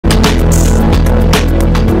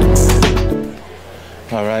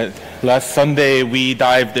All right. Last Sunday we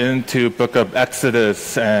dived into Book of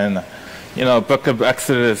Exodus, and Book of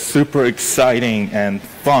Exodus, super exciting and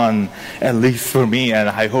fun, at least for me, and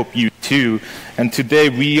I hope you too. And today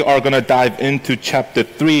we are going to dive into chapter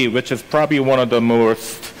 3, which is probably one of the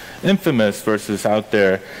most infamous verses out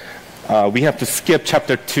there. We have to skip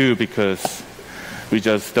chapter 2 because we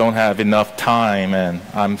just don't have enough time, and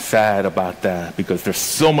I'm sad about that because there's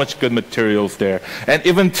so much good materials there. And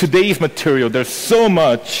even today's material, there's so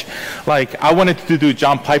much. Like, I wanted to do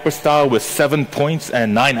John Piper style with 7 points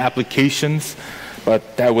and 9 applications,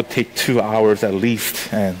 but that would take 2 hours at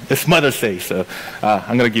least, and it's Mother's Day, so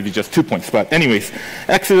I'm going to give you just 2 points. But anyways,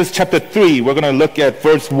 Exodus chapter 3, we're going to look at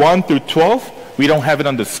verse 1 through 12. We don't have it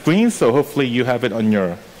on the screen, so hopefully you have it on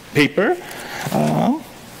your paper.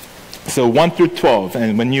 So 1 through 12,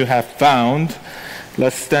 and when you have found,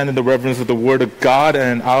 let's stand in the reverence of the Word of God,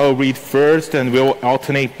 and I'll read first, and we'll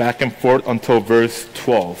alternate back and forth until verse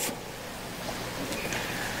 12.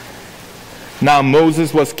 Now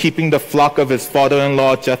Moses was keeping the flock of his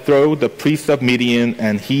father-in-law Jethro, the priest of Midian,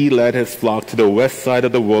 and he led his flock to the west side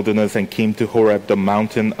of the wilderness and came to Horeb, the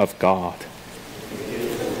mountain of God.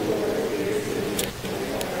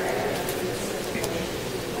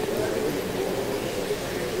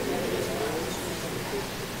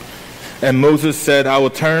 And Moses said, I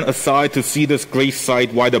will turn aside to see this great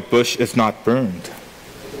sight, why the bush is not burned.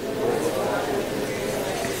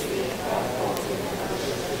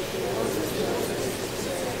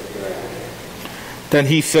 Then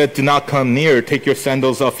he said, do not come near, take your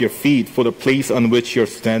sandals off your feet, for the place on which you're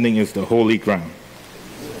standing is the holy ground.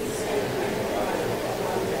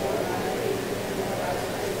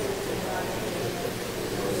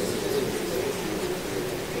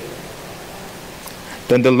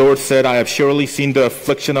 Then the Lord said, I have surely seen the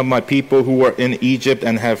affliction of my people who are in Egypt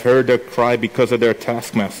and have heard their cry because of their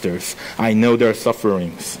taskmasters. I know their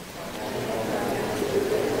sufferings.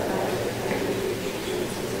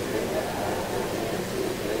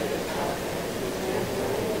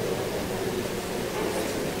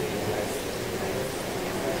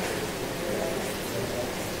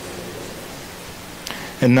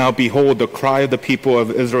 And now behold, the cry of the people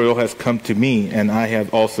of Israel has come to me, and I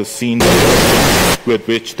have also seen the way with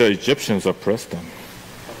which the Egyptians oppressed them.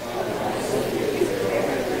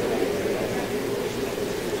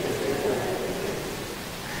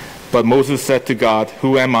 But Moses said to God,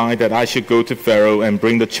 who am I that I should go to Pharaoh and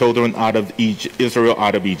bring the children out of Israel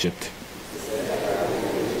out of Egypt?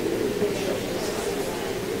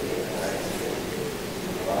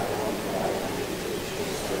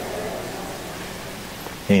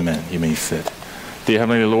 Amen. You may sit. Dear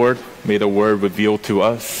Heavenly Lord, may the word reveal to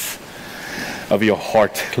us of your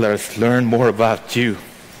heart. Let us learn more about you,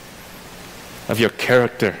 of your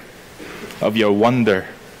character, of your wonder,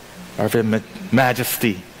 of your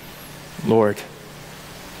majesty. Lord,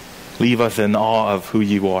 leave us in awe of who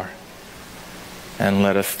you are, and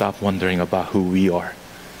let us stop wondering about who we are,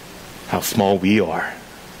 how small we are.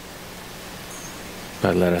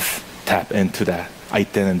 But let us tap into that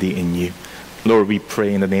identity in you. Lord, we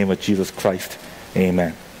pray in the name of Jesus Christ.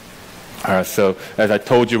 Amen. All right, so as I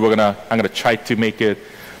told you, I'm gonna try to make it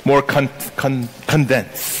more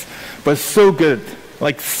condensed, but so good,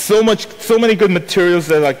 like so many good materials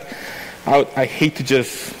that I hate to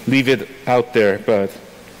just leave it out there, but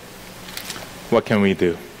what can we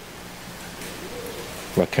do?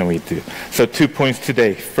 What can we do? So 2 points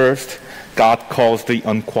today. First, God calls the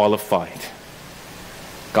unqualified.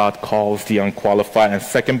 God calls the unqualified. And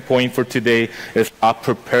second point for today is God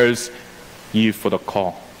prepares you for the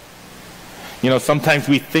call. Sometimes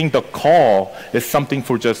we think the call is something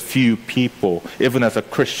for just few people, even as a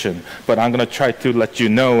Christian. But I'm going to try to let you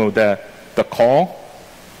know that the call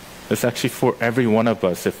is actually for every one of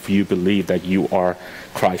us if you believe that you are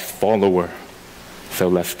Christ's follower. So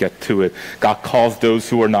let's get to it. God calls those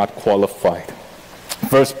who are not qualified.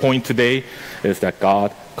 First point today is that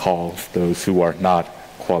God calls those who are not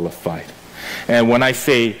qualified. And when I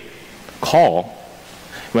say call,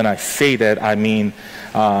 when I say that, I mean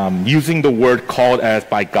using the word called as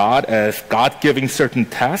by God, as God giving certain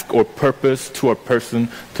task or purpose to a person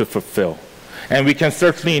to fulfill. And we can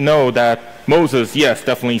certainly know that Moses, yes,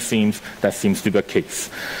 definitely seems to be the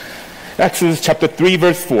case. Exodus chapter 3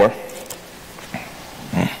 verse 4.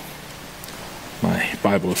 My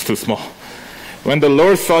Bible is too small. When the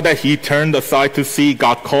Lord saw that he turned aside to see,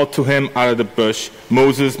 God called to him out of the bush,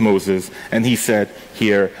 Moses, Moses, and he said,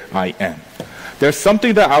 here I am. There's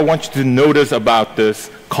something that I want you to notice about this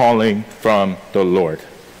calling from the Lord.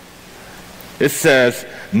 It says,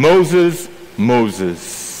 Moses,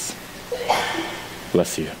 Moses.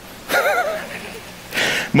 Bless you.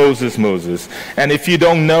 Moses, Moses. And if you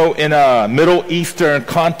don't know, in a Middle Eastern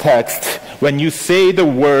context, when you say the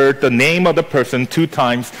word, the name of the person 2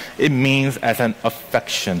 times, it means as an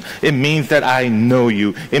affection. It means that I know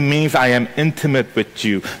you. It means I am intimate with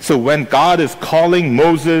you. So when God is calling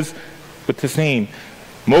Moses with his name,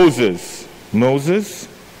 Moses, Moses,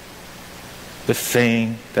 is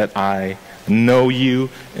saying that I know you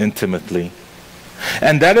intimately.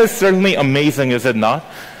 And that is certainly amazing, is it not?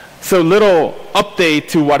 So little update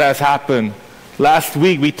to what has happened. Last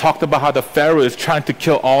week we talked about how the Pharaoh is trying to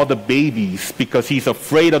kill all the babies because he's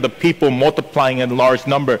afraid of the people multiplying in large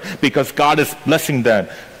number, because God is blessing them.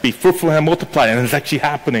 Be fruitful and multiply, and it's actually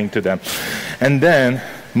happening to them. And then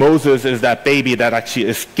Moses is that baby that actually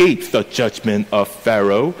escapes the judgment of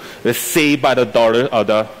Pharaoh, is saved by the daughter of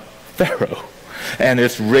the Pharaoh, and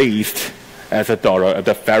is raised as a daughter of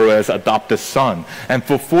the Pharaoh's adopted son. And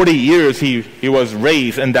for 40 years he was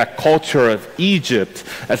raised in that culture of Egypt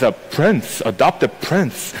as a prince, adopted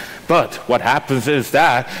prince. But what happens is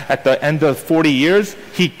that at the end of 40 years,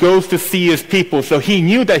 he goes to see his people. So he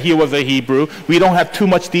knew that he was a Hebrew. We don't have too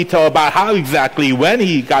much detail about how exactly, when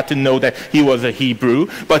he got to know that he was a Hebrew.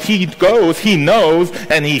 But he goes, he knows,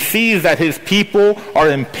 and he sees that his people are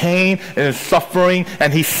in pain and suffering.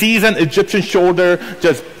 And he sees an Egyptian soldier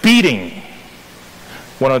just beating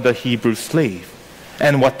one of the Hebrew slaves.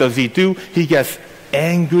 And what does he do? He gets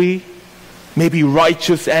angry, maybe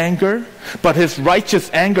righteous anger, but his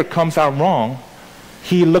righteous anger comes out wrong.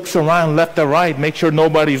 He looks around left and right, makes sure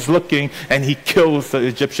nobody's looking, and he kills the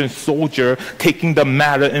Egyptian soldier, taking the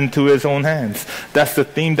matter into his own hands. That's the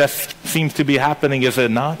theme that seems to be happening, is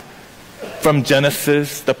it not? From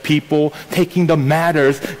Genesis, the people taking the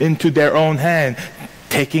matters into their own hand,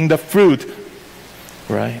 taking the fruit,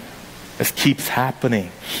 right? This keeps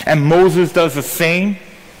happening. And Moses does the same.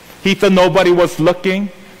 He thought nobody was looking,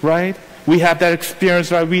 right? We have that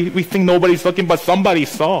experience, right? We think nobody's looking, but somebody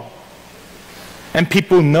saw. And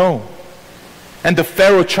people know. And the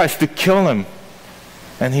Pharaoh tries to kill him.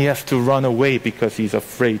 And he has to run away because he's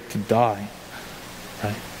afraid to die.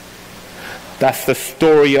 Right? That's the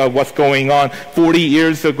story of what's going on. 40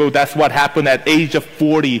 years ago, that's what happened at age of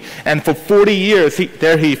 40. And for 40 years, he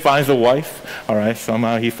finds a wife. All right,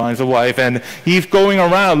 somehow he finds a wife. And he's going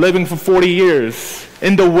around living for 40 years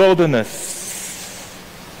in the wilderness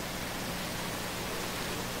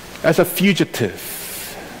as a fugitive.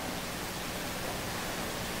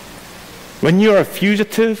 When you're a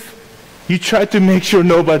fugitive, you try to make sure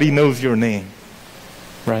nobody knows your name,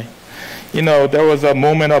 right? You know, there was a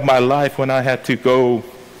moment of my life when I had to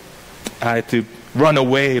run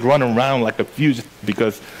away, run around like a fugitive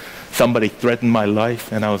because somebody threatened my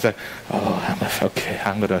life, and I was like, oh, okay,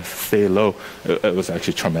 I'm going to stay low. It was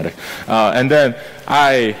actually traumatic. And then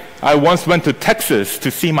I once went to Texas to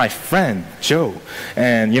see my friend, Joe.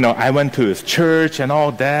 And, I went to his church and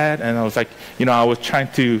all that, and I was like, I was trying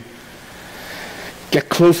to get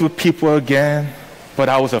close with people again, but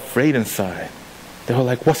I was afraid inside. They were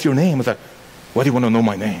like, what's your name? I was like, why do you want to know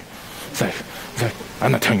my name? It's like,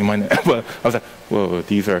 I'm not telling you my name. But I was like, whoa,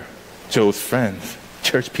 these are Joe's friends,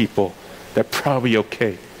 church people. They're probably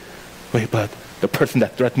okay. Wait, but the person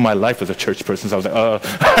that threatened my life was a church person. So I was like,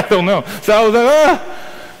 I don't know. So I was like,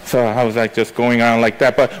 So I was like just going on like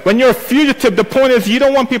that. But when you're a fugitive, the point is you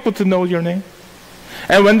don't want people to know your name.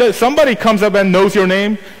 And when somebody comes up and knows your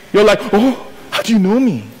name, you're like, oh, how do you know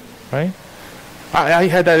me? Right? I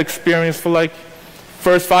had that experience for like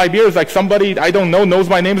first 5 years. Like somebody I don't know knows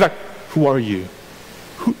my name. It's like, who are you?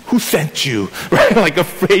 Who sent you? Right? Like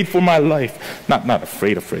afraid for my life. Not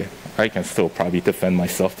afraid. I can still probably defend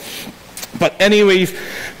myself. But anyways,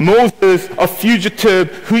 Moses, a fugitive,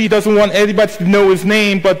 who he doesn't want anybody to know his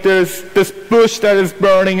name, but there's this bush that is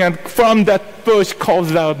burning, and from that bush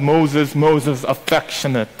calls out Moses,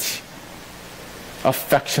 affectionate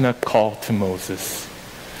call to Moses.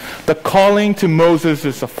 The calling to Moses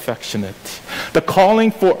is affectionate. The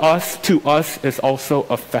calling for us to us is also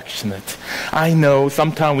affectionate. I know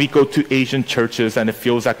sometimes we go to Asian churches and it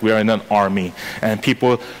feels like we're in an army and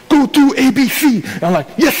people go do ABC. And I'm like,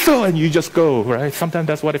 yes sir, and you just go, right? Sometimes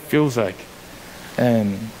that's what it feels like.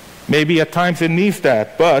 And maybe at times it needs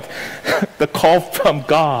that, but the call from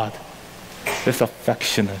God is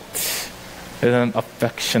affectionate. It's an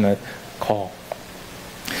affectionate call.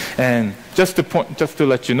 And just to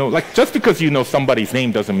let you know, like just because you know somebody's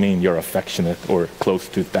name doesn't mean you're affectionate or close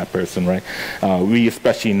to that person, right? We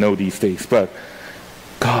especially know these days, but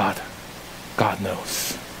God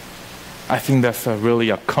knows. I think that's really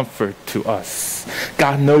a comfort to us.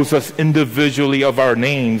 God knows us individually of our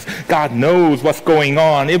names. God knows what's going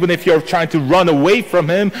on. Even if you're trying to run away from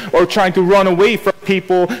Him or trying to run away from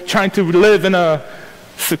people, trying to live in a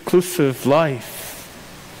seclusive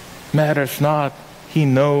life matters not. He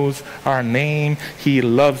knows our name, He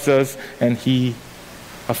loves us, and He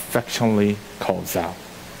affectionately calls out.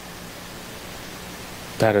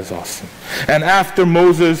 That is awesome. And after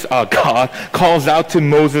God calls out to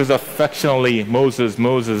Moses affectionately,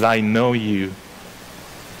 Moses, I know you.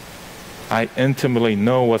 I intimately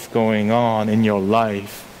know what's going on in your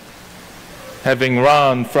life. Having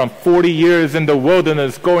run from 40 years in the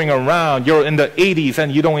wilderness going around, you're in the 80s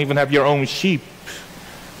and you don't even have your own sheep.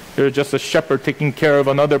 You're just a shepherd taking care of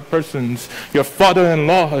another person's, your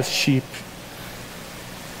father-in-law's sheep.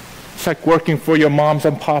 It's like working for your mom's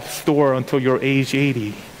and pop's store until you're age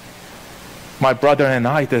 80. My brother and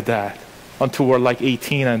I did that until we're like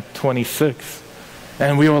 18 and 26.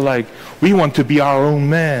 And we were like, we want to be our own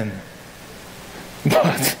man.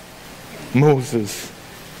 But Moses,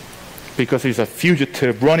 because he's a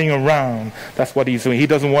fugitive running around, that's what he's doing. He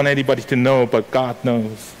doesn't want anybody to know, but God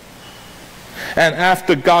knows. And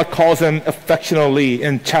after God calls him affectionately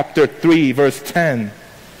in chapter 3, verse 10,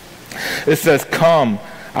 it says, come,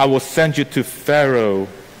 I will send you to Pharaoh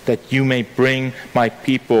that you may bring my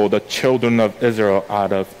people, the children of Israel,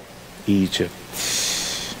 out of Egypt.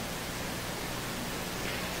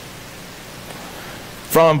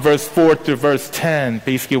 From verse 4 to verse 10,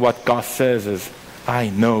 basically what God says is, I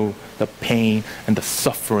know the pain and the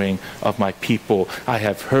suffering of my people. I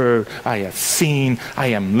have heard, I have seen, I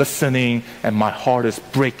am listening, and my heart is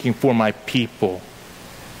breaking for my people.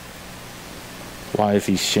 Why is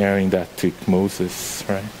he sharing that to Moses,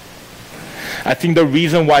 right? I think the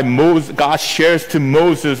reason why God shares to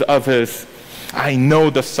Moses of his, I know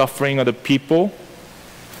the suffering of the people,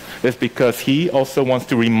 is because he also wants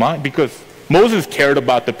to remind, because Moses cared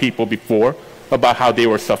about the people before, about how they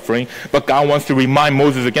were suffering, but God wants to remind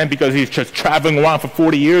Moses again because he's just traveling around for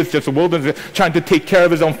 40 years, just a wilderness, trying to take care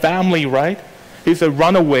of his own family, right? He's a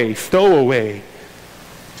runaway, stowaway,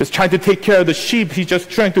 just trying to take care of the sheep. He's just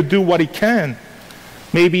trying to do what he can.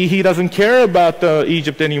 Maybe he doesn't care about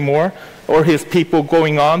Egypt anymore or his people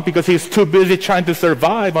going on because he's too busy trying to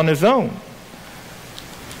survive on his own.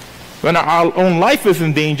 When our own life is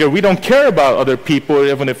in danger, we don't care about other people,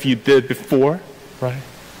 even if you did before, right?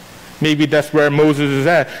 Maybe that's where Moses is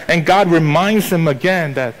at. And God reminds him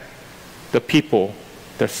again that the people,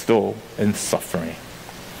 they're still in suffering.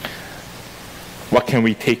 What can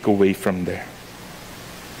we take away from there?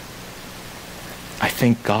 I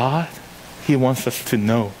think God, He wants us to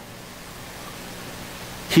know.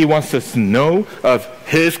 He wants us to know of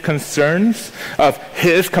His concerns, of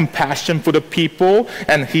His compassion for the people,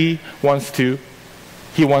 and He wants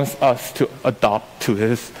us to adopt to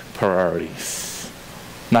His priorities.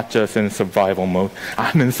 Not just in survival mode.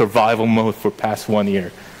 I'm in survival mode for past 1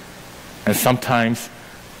 year. And sometimes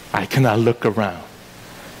I cannot look around.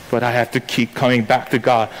 But I have to keep coming back to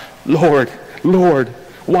God. Lord,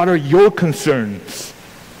 what are your concerns?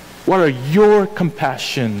 What are your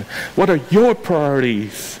compassion? What are your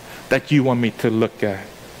priorities that you want me to look at?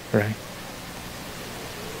 Right?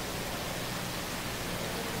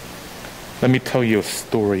 Let me tell you a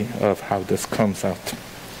story of how this comes out.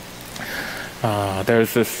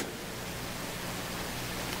 There's this,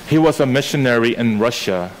 he was a missionary in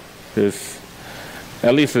Russia.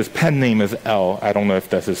 At least his pen name is L. I don't know if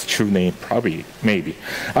that's his true name, probably, maybe.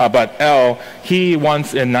 But L, he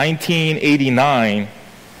once in 1989,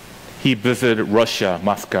 he visited Russia,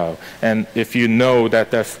 Moscow. And if you know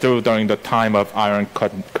that's still during the time of Iron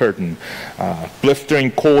Curtain.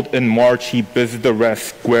 Blistering cold in March, he visited the Red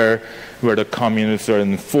Square where the communists are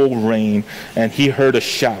in full reign, and he heard a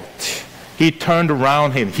shout. He turned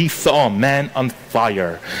around him. He saw a man on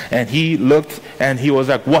fire. And he looked and he was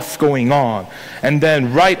like, what's going on? And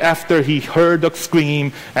then right after he heard the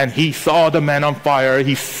scream and he saw the man on fire,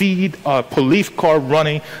 he see a police car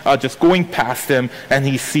running, just going past him. And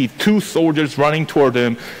he see two soldiers running toward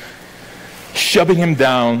him, shoving him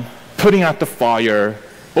down, putting out the fire,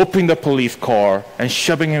 opening the police car and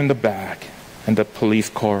shoving him in the back. And the police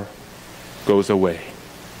car goes away.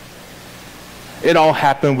 It all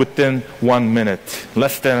happened within 1 minute,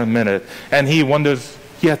 less than a minute. And he wonders,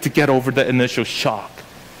 he had to get over the initial shock.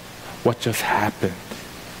 What just happened?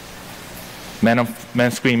 Man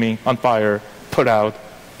screaming, on fire, put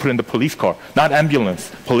in the police car. Not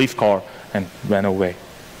ambulance, police car, and ran away.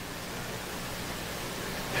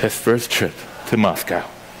 His first trip to Moscow.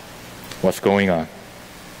 What's going on?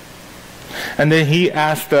 And then he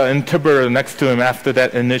asked the interpreter next to him after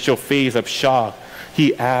that initial phase of shock.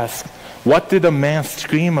 He asked, what did the man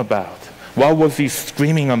scream about? What was he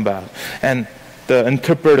screaming about? And the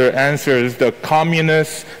interpreter answers, the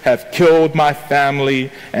communists have killed my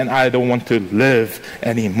family and I don't want to live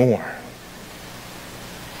anymore.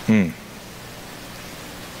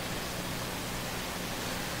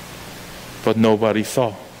 But nobody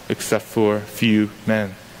saw except for a few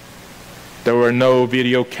men. There were no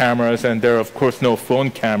video cameras, and there were, of course, no phone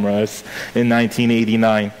cameras in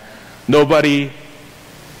 1989. Nobody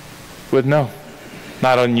would know.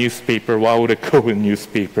 Not a newspaper. Why would it go in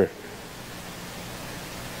newspaper?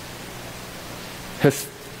 His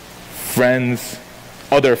friends,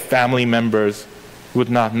 other family members would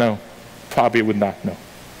not know. Probably would not know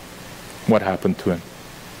what happened to him.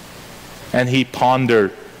 And he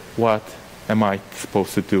pondered, what am I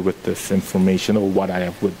supposed to do with this information, or what I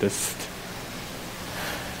have witnessed?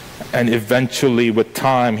 And eventually, with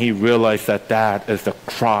time, he realized that that is the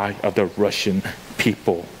cry of the Russian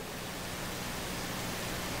people.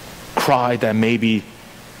 Cry that maybe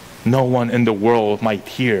no one in the world might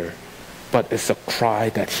hear, but it's a cry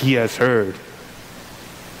that he has heard,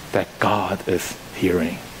 that God is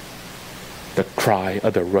hearing. The cry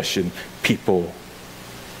of the Russian people.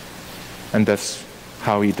 And that's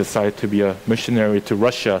how he decided to be a missionary to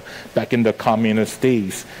Russia back in the communist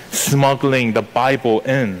days, smuggling the Bible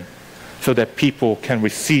in so that people can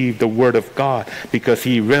receive the Word of God, because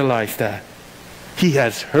he realized that he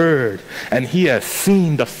has heard and he has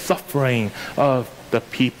seen the suffering of the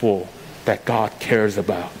people that God cares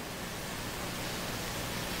about.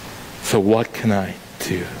 So what can I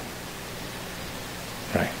do?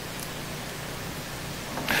 Right?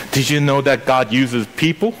 Did you know that God uses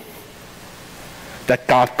people? That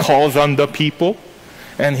God calls on the people,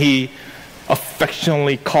 and he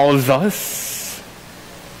affectionately calls us?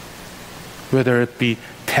 Whether it be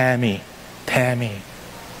Tammy,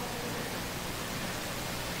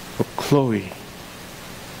 or Chloe,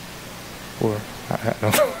 or I don't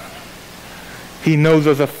know. He knows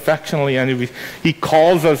us affectionately, and he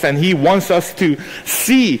calls us, and he wants us to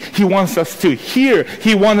see, he wants us to hear,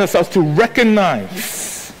 he wants us to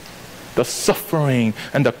recognize the suffering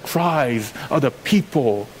and the cries of the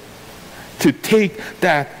people, to take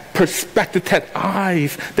that perspective, that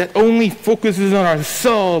eyes that only focuses on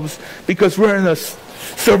ourselves because we're in a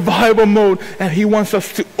survival mode, and he wants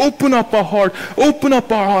us to open up our heart, open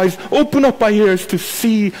up our eyes, open up our ears to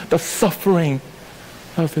see the suffering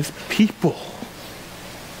of his people.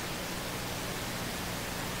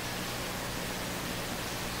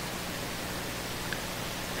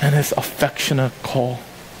 And his affectionate call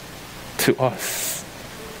to us.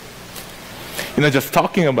 Just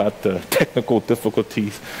talking about the technical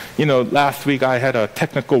difficulties. Last week I had a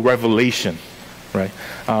technical revelation, right?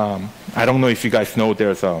 I don't know if you guys know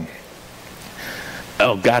there's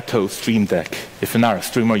Elgato Stream Deck. If you're not a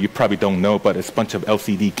streamer, you probably don't know, but it's a bunch of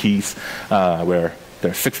LCD keys where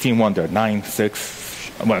there's 16-1, there are 9, 6,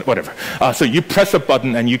 whatever. So you press a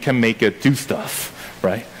button and you can make it do stuff,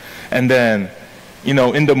 right? And then,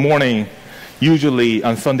 in the morning, usually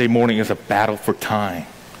on Sunday morning is a battle for time.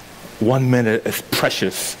 1 minute is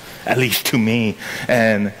precious, at least to me.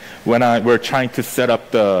 And when we're trying to set up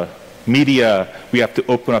the media, we have to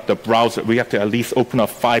open up the browser. We have to at least open up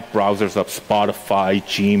 5 browsers up: Spotify,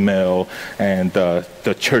 Gmail, and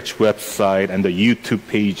the church website, and the YouTube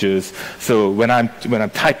pages. So when I'm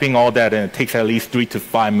typing all that in, it takes at least 3 to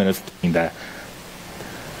 5 minutes doing that.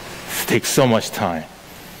 It takes so much time.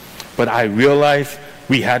 But I realized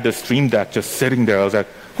we had the Stream Deck just sitting there. I was like,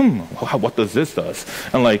 what does this do?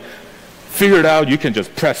 And figured out you can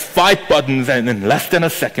just press 5 buttons, and in less than a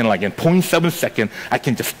second, like in 0.7 seconds, I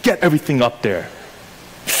can just get everything up there.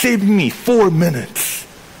 Saving me 4 minutes.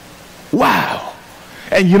 Wow.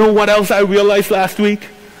 And you know what else I realized last week?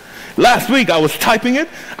 Last week I was typing it.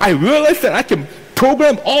 I realized that I can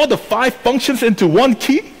program all the 5 functions into one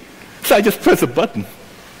key. So I just press a button.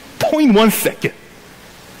 0.1 second.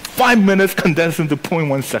 5 minutes condensed into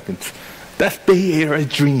 0.1 seconds. That's Bay Area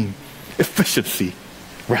dream. Efficiency.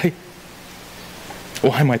 Right?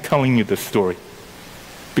 Why am I telling you this story?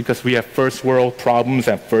 Because we have first world problems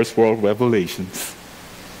and first world revelations.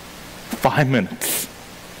 5 minutes.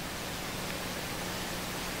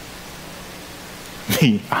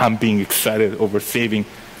 I'm being excited over saving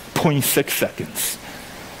 0.6 seconds.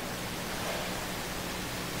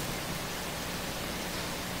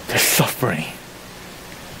 They're suffering.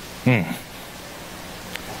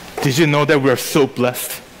 Did you know that we're so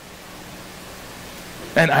blessed?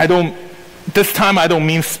 And this time I don't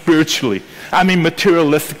mean spiritually. I mean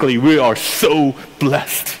materialistically, we are so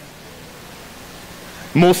blessed.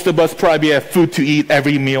 Most of us probably have food to eat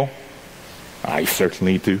every meal. I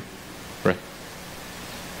certainly do, right?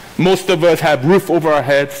 Most of us have roof over our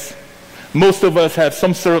heads. Most of us have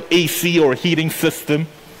some sort of AC or heating system.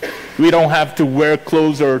 We don't have to wear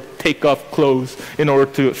clothes or take off clothes in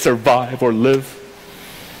order to survive or live.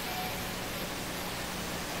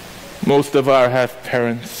 Most of us have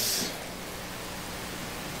parents.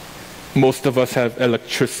 Most of us have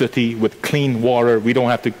electricity with clean water. We don't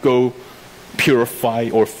have to go purify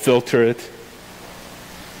or filter it.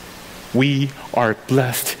 We are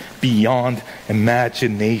blessed beyond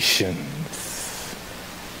imagination.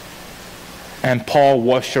 And Paul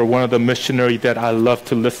Washer, one of the missionaries that I love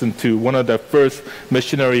to listen to, one of the first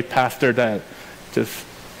missionary pastor that just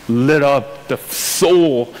lit up the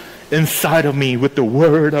soul inside of me with the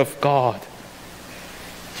Word of God.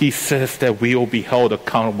 He says that we will be held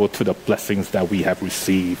accountable to the blessings that we have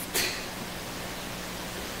received.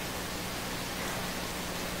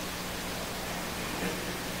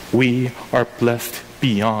 We are blessed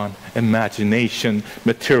beyond imagination,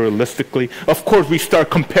 materialistically. Of course, we start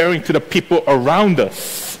comparing to the people around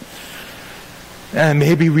us. And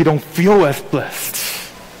maybe we don't feel as blessed.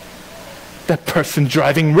 That person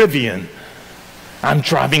driving Rivian. I'm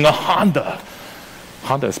driving a Honda.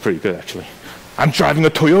 Honda is pretty good, actually. I'm driving a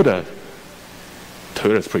Toyota.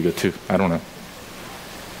 Toyota is pretty good, too. I don't know.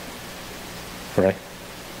 Right?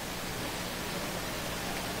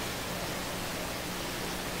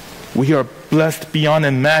 We are blessed beyond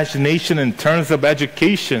imagination in terms of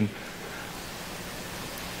education.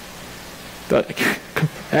 The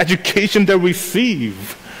education that we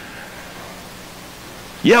receive.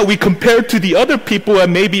 Yeah, we compare to the other people that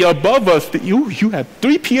may be above us. That you have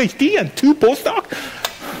 3 PhD and 2 postdoc?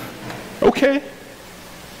 Okay.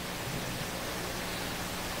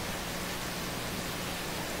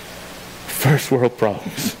 First world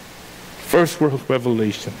problems. First world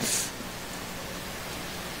revelations.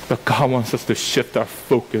 But God wants us to shift our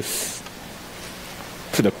focus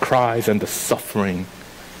to the cries and the suffering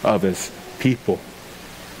of His people.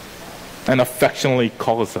 And affectionately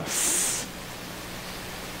calls us.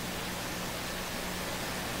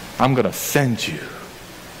 I'm going to send you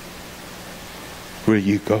where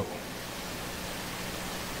you go.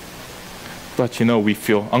 But we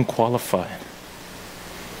feel unqualified.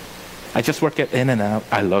 I just work at In-N-Out.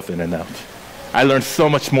 I love In-N-Out. I learned so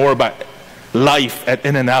much more about life at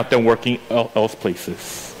In-N-Out than working else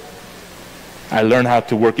places. I learned how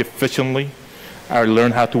to work efficiently. I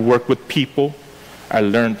learned how to work with people. I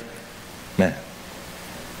learned, man.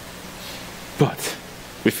 But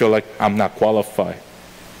we feel like I'm not qualified.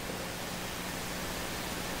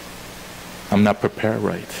 I'm not prepared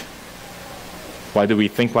right. Why do we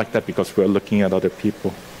think like that? Because we're looking at other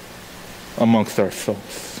people amongst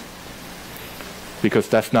ourselves. Because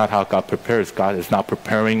that's not how God prepares. God is not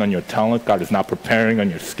preparing on your talent. God is not preparing on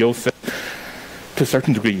your skill set. To a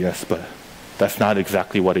certain degree, yes, but that's not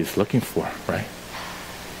exactly what He's looking for, right?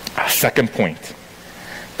 Second point,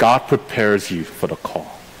 God prepares you for the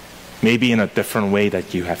call. Maybe in a different way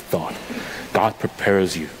that you have thought. God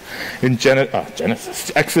prepares you. In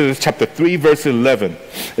Exodus chapter 3, verse 11,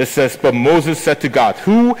 it says, "But Moses said to God,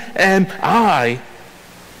 'Who am I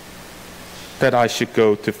that I should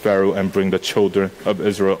go to Pharaoh and bring the children of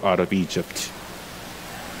Israel out of Egypt?'"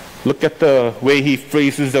 Look at the way he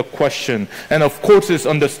phrases the question. And of course it's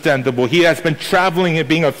understandable. He has been traveling and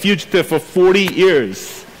being a fugitive for 40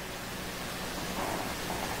 years.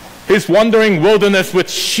 He's wandering wilderness with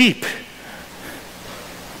sheep.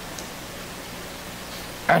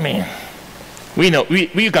 I mean, we know,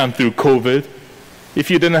 we've gone through COVID. If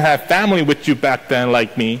you didn't have family with you back then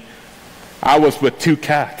like me, I was with 2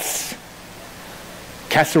 cats.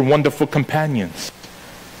 Cats are wonderful companions,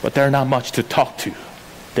 but they're not much to talk to.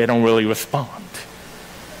 They don't really respond.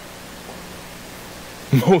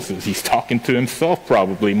 Moses, he's talking to himself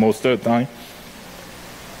probably most of the time.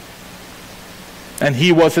 And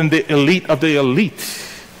he was in the elite of the elite.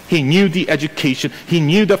 He knew the education. He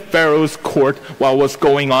knew the Pharaoh's court, what was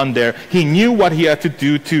going on there. He knew what he had to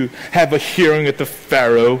do to have a hearing with the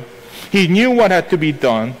Pharaoh. He knew what had to be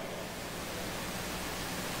done.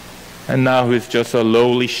 And now he's just a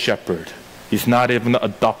lowly shepherd. He's not even an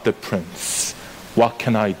adopted prince. What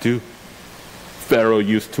can I do? Pharaoh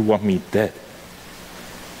used to want me dead.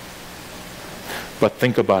 But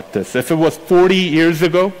think about this. If it was 40 years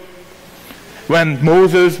ago, when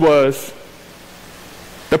Moses was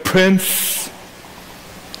the prince,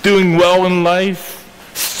 doing well in life,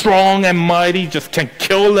 strong and mighty, just can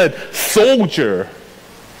kill a soldier,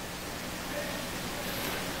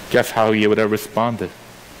 guess how he would have responded?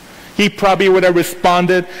 He probably would have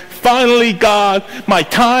responded, "Finally, God, my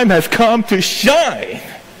time has come to shine.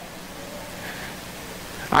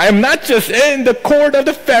 I am not just in the court of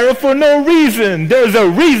the Pharaoh for no reason. There's a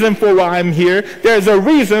reason for why I'm here. There's a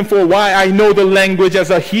reason for why I know the language as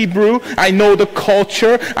a Hebrew. I know the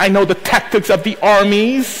culture. I know the tactics of the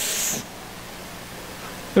armies.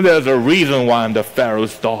 There's a reason why I'm the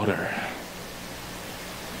Pharaoh's daughter."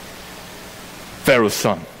 Pharaoh's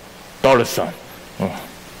son, daughter's son. Oh,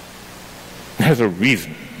 there's a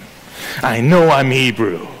reason. I know I'm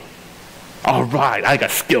Hebrew. All right, I got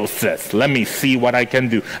skill sets. Let me see what I can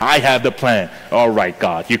do. I have the plan. All right,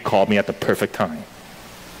 God, you called me at the perfect time.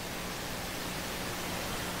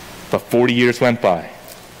 But 40 years went by.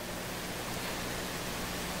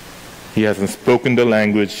 He hasn't spoken the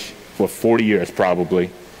language for 40 years probably.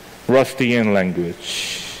 Rusty in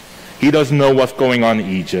language. He doesn't know what's going on in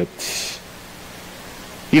Egypt.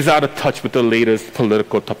 He's out of touch with the latest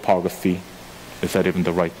political topography. Is that even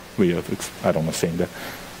the right way of, I don't know saying that.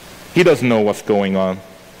 He doesn't know what's going on.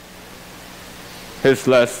 His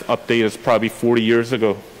last update is probably 40 years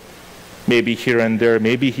ago. Maybe here and there,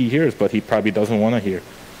 maybe he hears, but he probably doesn't want to hear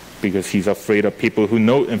because he's afraid of people who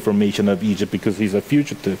know information of Egypt because he's a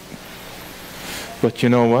fugitive. But you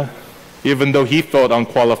know what? Even though he felt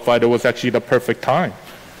unqualified, it was actually the perfect time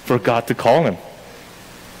for God to call him.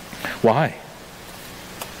 Why?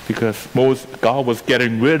 Because God was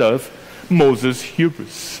getting rid of Moses'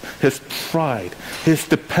 hubris, his pride, his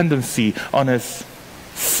dependency on his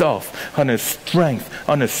self, on his strength,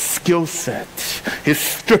 on his skill set. He's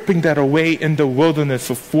stripping that away in the wilderness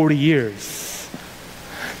for 40 years.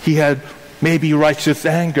 He had maybe righteous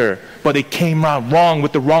anger, but it came out wrong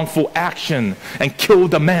with the wrongful action and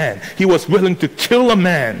killed a man. He was willing to kill a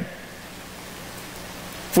man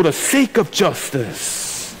for the sake of justice.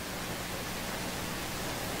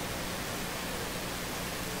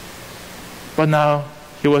 But now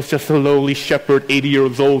he was just a lowly shepherd, 80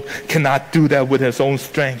 years old, cannot do that with his own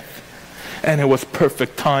strength. And it was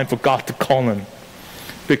perfect time for God to call him,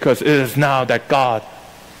 because it is now that God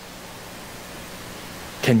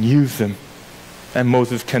can use him and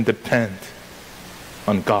Moses can depend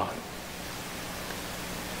on God.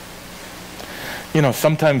 You know,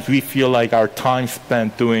 sometimes we feel like our time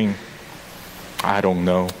spent doing, I don't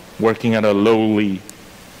know, working at a lowly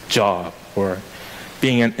job or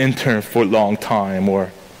being an intern for a long time,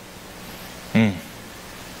 or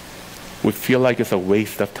we feel like it's a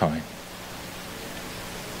waste of time.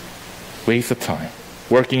 Waste of time.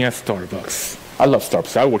 Working at Starbucks. I love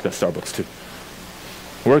Starbucks. I worked at Starbucks too.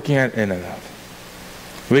 Working at In-N-Out.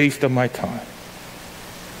 Waste of my time.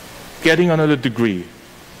 Getting another degree.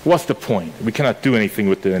 What's the point? We cannot do anything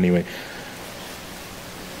with it anyway.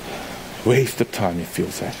 Waste of time, it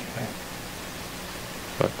feels like.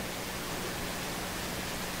 But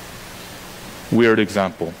weird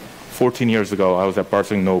example. 14 years ago, I was at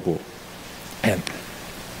Barnes & Noble, and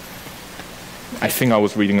I think I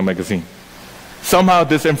was reading a magazine. Somehow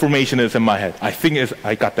this information is in my head.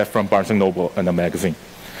 I got that from Barnes & Noble in a magazine.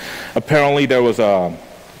 Apparently there was a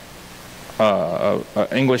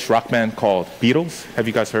English rock band called Beatles. Have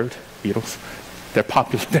you guys heard? Beatles? They're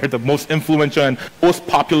popular. They're the most influential and most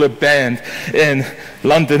popular band in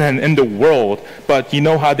London and in the world. But you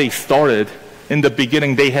know how they started? In the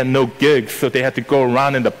beginning, they had no gigs, so they had to go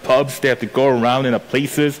around in the pubs. They had to go around in the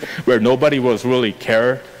places where nobody was really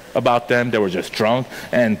care about them. They were just drunk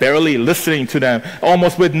and barely listening to them,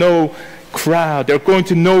 almost with no crowd. They're going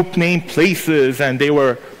to no-name places, and they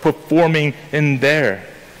were performing in there.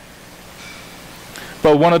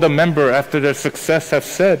 But one of the members, after their success, have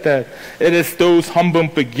said that it is those humble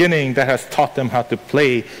beginnings that has taught them how to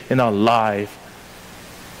play in a live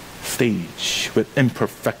stage with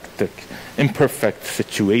imperfect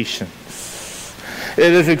situations.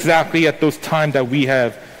 It is exactly at those times that we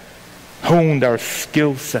have honed our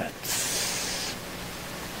skill sets.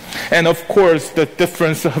 And of course, the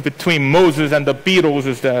difference between Moses and the Beatles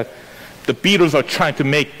is that the Beatles are trying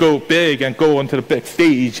to go big and go onto the big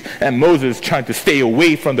stage, and Moses trying to stay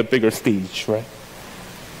away from the bigger stage, right?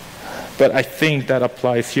 But I think that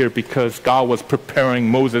applies here because God was preparing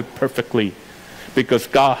Moses perfectly. Because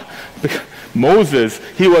Moses,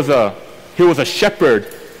 he was a shepherd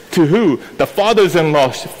to who? The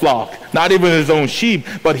father's-in-law's flock. Not even his own sheep,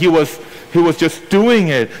 but he was just doing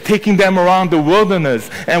it, taking them around the wilderness.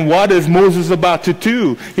 And what is Moses about to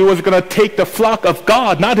do? He was going to take the flock of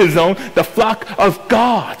God, not his own, the flock of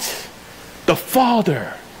God, the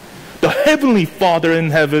Father, the Heavenly Father in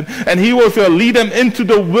heaven, and he was going to lead them into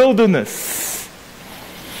the wilderness.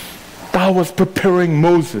 God was preparing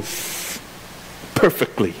Moses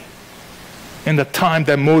perfectly in the time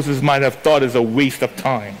that Moses might have thought is a waste of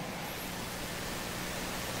time.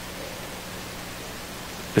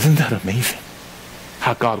 Isn't that amazing?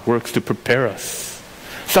 How God works to prepare us.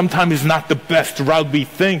 Sometimes it's not the best route we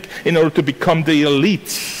think in order to become the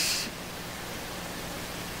elite.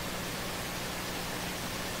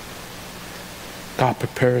 God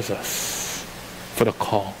prepares us for the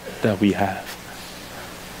call that we have.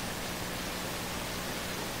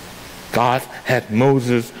 God had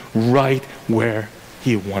Moses right where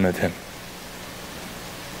he wanted him.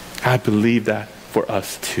 I believe that for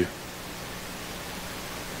us too.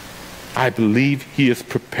 I believe he is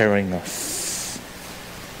preparing us.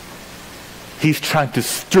 He's trying to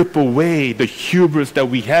strip away the hubris that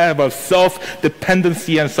we have of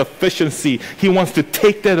self-dependency and sufficiency. He wants to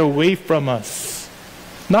take that away from us.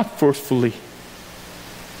 Not forcefully,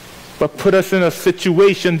 but put us in a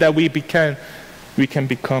situation that we can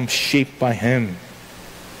become shaped by him,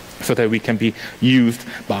 so that we can be used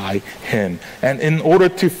by him. And in order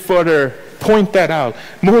to further point that out,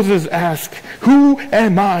 Moses asked, who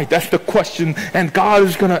am I? That's the question. And God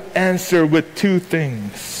is going to answer with two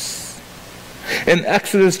things. In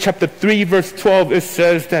Exodus chapter 3 verse 12, it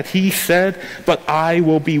says that he said, but I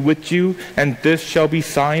will be with you, and this shall be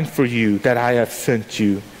sign for you that I have sent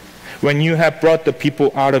you. When you have brought the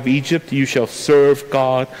people out of Egypt, you shall serve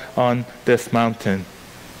God on this mountain.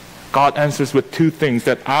 God answers with two things,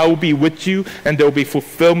 that I will be with you, and there will be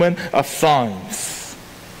fulfillment of signs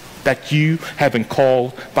that you have been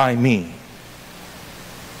called by me.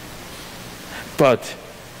 But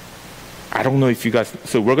I don't know if you guys,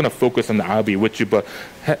 so we're going to focus on the I'll be with you, but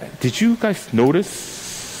did you guys notice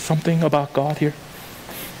something about God here?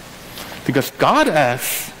 Because God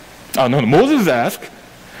asks, Moses asked,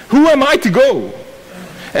 who am I to go?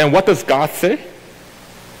 And what does God say?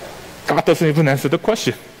 God doesn't even answer the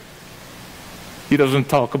question. He doesn't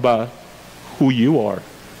talk about who you are,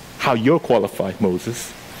 how you're qualified,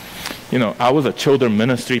 Moses. I was a children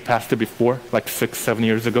ministry pastor before, like 6-7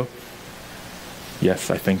 years ago.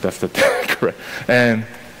 Yes, I think that's the correct. And,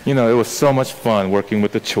 it was so much fun working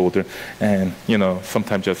with the children and,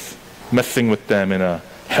 sometimes just messing with them in a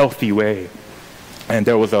healthy way. And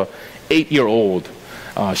there was a 8-year-old.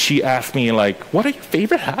 She asked me, what are your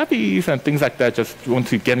favorite hobbies? And things like that, just want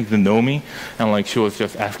to getting to know me. And, she was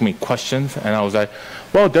just asking me questions. And I was like,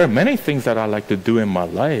 well, there are many things that I like to do in my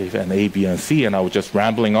life, and A, B, and C. And I was just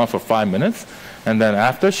rambling on for 5 minutes. And then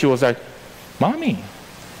after, she was like, Mommy,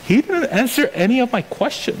 he didn't answer any of my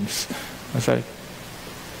questions. I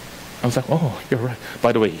was like, oh, you're right.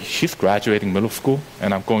 By the way, she's graduating middle school,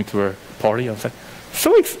 and I'm going to her party. I was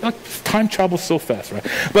like, time travels so fast, right?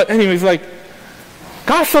 But anyways,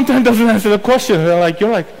 God sometimes doesn't answer the question. You're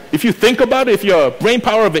like, if you think about it, if you're a brain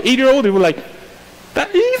power of an 8-year-old, you're like,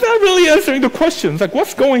 he's not really answering the questions.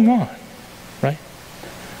 What's going on, right?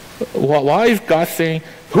 Why is God saying,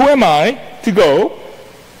 who am I to go?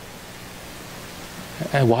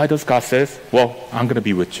 And why does God say, well, I'm going to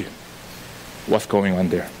be with you? What's going on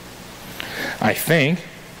there? I think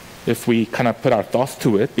if we kind of put our thoughts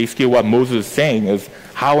to it, basically what Moses is saying is,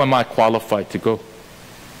 how am I qualified to go?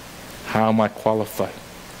 How am I qualified?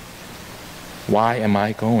 Why am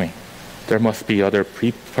I going? There must be other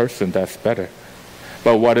person that's better.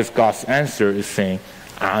 But what is God's answer is saying,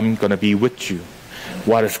 I'm going to be with you.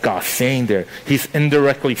 What is God saying there? He's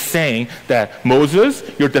indirectly saying that, Moses,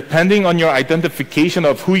 you're depending on your identification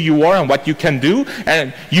of who you are and what you can do,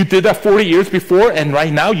 and you did that 40 years before, and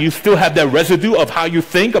right now you still have that residue of how you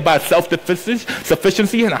think about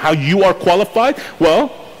self-sufficiency and how you are qualified.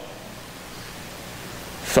 Well,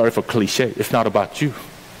 sorry for cliche, it's not about you.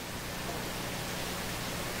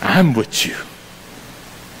 I'm with you.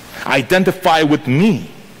 Identify with me.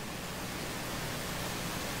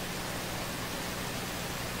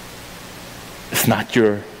 It's not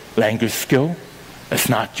your language skill. It's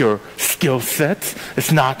not your skill set.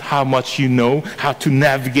 It's not how much you know how to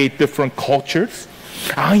navigate different cultures.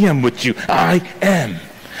 I am with you. I am.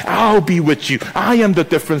 I'll be with you. I am the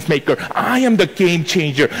difference maker. I am the game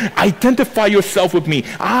changer. Identify yourself with me.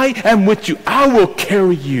 I am with you. I will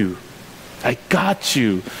carry you. I got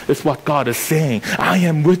you. Is what God is saying. I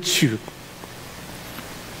am with you.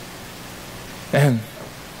 And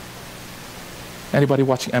anybody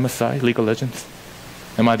watching MSI, League of Legends?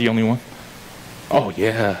 Am I the only one? Oh,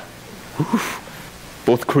 yeah. Oof.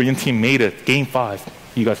 Both Korean team made it. Game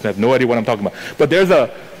 5. You guys have no idea what I'm talking about. But there's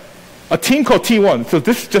a team called T1. So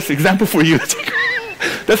this is just an example for you.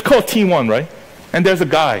 That's called T1, right? And there's a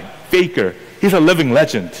guy, Faker. He's a living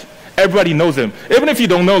legend. Everybody knows him. Even if you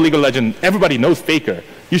don't know League of Legends, everybody knows Faker.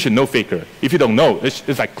 You should know Faker. If you don't know,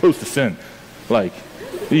 it's like close to sin.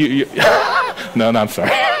 No, I'm sorry.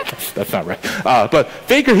 That's not right. But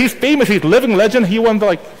Faker, he's famous. He's a living legend. He won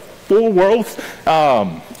 4 worlds.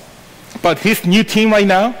 But his new team right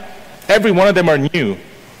now, every one of them are new.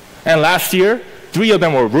 And last year, 3 of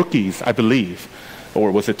them were rookies, I believe.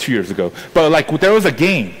 Or was it 2 years ago? But there was a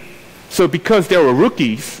game. So because they were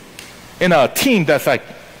rookies in a team that's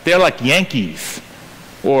they're like Yankees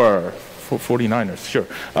or 49ers, sure.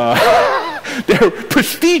 They're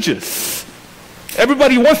prestigious.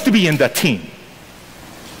 Everybody wants to be in that team.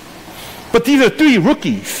 But these are 3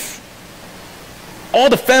 rookies. All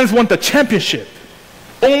the fans want the championship.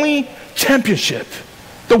 Only championship.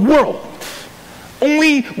 The world.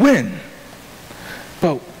 Only win.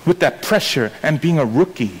 But with that pressure and being a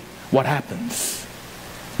rookie, what happens?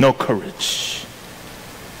 No courage.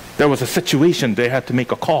 There was a situation they had to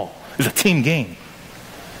make a call. It's a team game.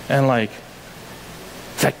 And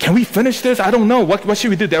it's like, can we finish this? I don't know. What should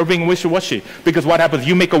we do? They were being wishy-washy. Because what happens?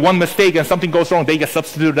 You make one mistake and something goes wrong, they get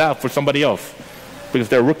substituted out for somebody else. Because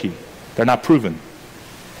they're a rookie. They're not proven.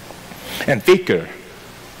 And Faker,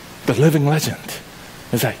 the living legend,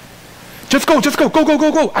 is like, just go.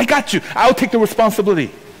 I got you. I'll take the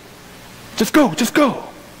responsibility. Just go.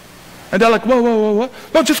 And they're like, whoa.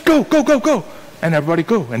 No, just go. And everybody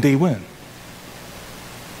go, and they win.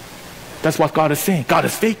 That's what God is saying. God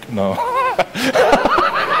is fake? No.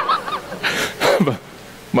 But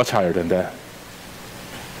much higher than that.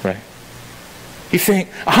 Right? He's saying,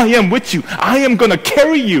 I am with you. I am going to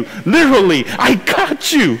carry you. Literally, I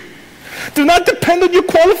got you. Do not depend on your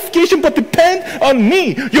qualification, but depend on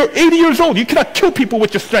me. You're 80 years old. You cannot kill people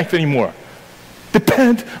with your strength anymore.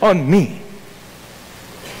 Depend on me.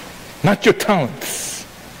 Not your talents.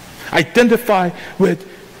 Identify with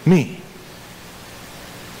me.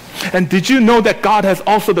 And did you know that God has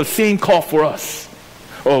also the same call for us?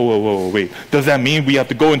 Oh, wait. Does that mean we have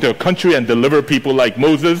to go into a country and deliver people like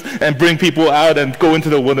Moses and bring people out and go into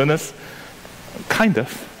the wilderness? Kind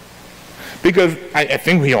of. Because I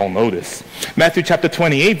think we all know this. Matthew chapter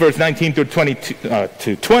 28, verse 19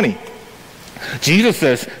 to 20. Jesus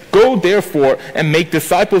says, go therefore and make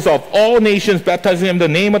disciples of all nations, baptizing them in the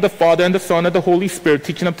name of the Father and the Son and the Holy Spirit,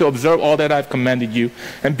 teaching them to observe all that I have commanded you.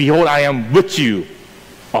 And behold, I am with you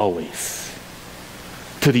always,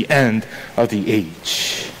 to the end of the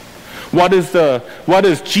age. What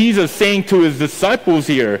is Jesus saying to his disciples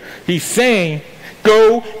here? He's saying,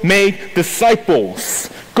 go make disciples.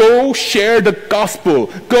 Go share the gospel.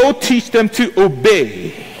 Go teach them to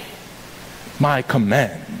obey my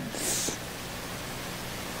commands.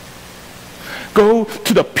 Go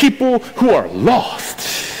to the people who are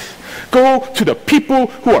lost. Go to the people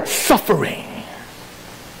who are suffering.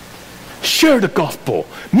 Share the gospel.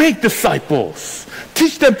 Make disciples.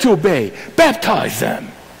 Teach them to obey. Baptize them.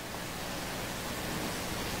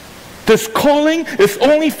 This calling is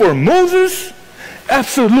only for Moses?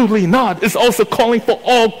 Absolutely not. It's also calling for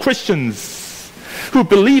all Christians who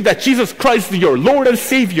believe that Jesus Christ is your Lord and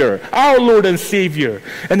Savior, our Lord and Savior.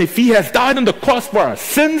 And if he has died on the cross for our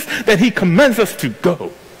sins, then he commands us to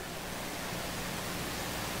go.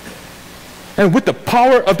 And with the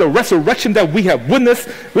power of the resurrection that we have witnessed,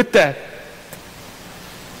 with that,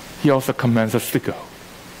 he also commands us to go.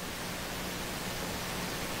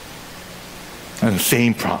 And the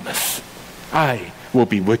same promise. I will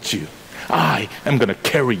be with you. I am going to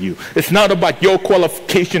carry you. It's not about your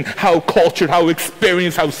qualification, how cultured, how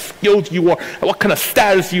experienced, how skilled you are, what kind of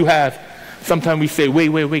status you have. Sometimes we say,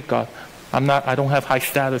 wait, God. I don't have high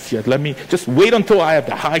status yet. Let me just wait until I have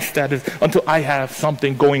the high status, until I have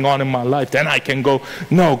something going on in my life. Then I can go.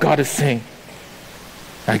 No, God is saying,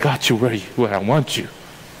 I got you where I want you.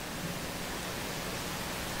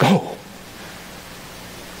 Go.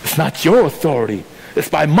 It's not your authority. It's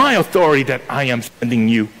by my authority that I am sending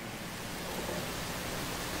you.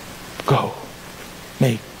 Go.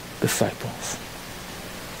 Make disciples.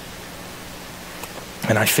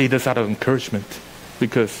 And I say this out of encouragement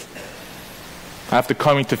because after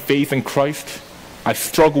coming to faith in Christ, I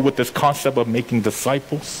struggled with this concept of making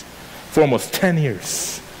disciples for almost 10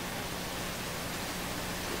 years.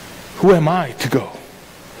 Who am I to go?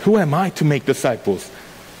 Who am I to make disciples?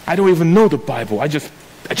 I don't even know the Bible. I just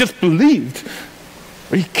believed.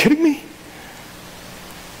 Are you kidding me?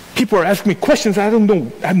 People are asking me questions I don't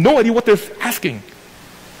know. I have no idea what they're asking.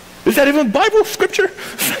 Is that even Bible, scripture?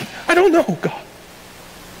 I don't know, God.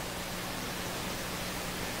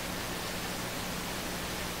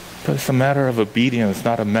 But it's a matter of obedience,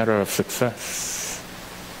 not a matter of success.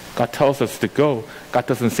 God tells us to go. God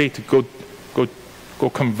doesn't say to go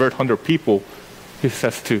convert 100 people. He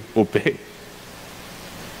says to obey.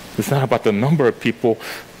 It's not about the number of people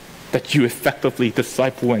that you effectively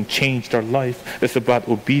disciple and change their life. It's about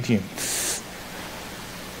obedience.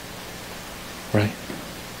 Right?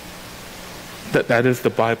 That is the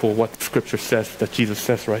Bible, what Scripture says, that Jesus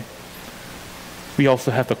says, right? We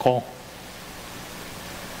also have the call.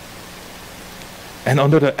 And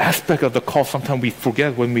under the aspect of the call, sometimes we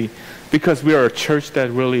forget because we are a church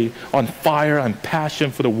that really on fire and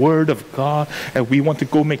passion for the Word of God, and we want to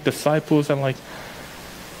go make disciples, and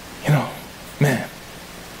man,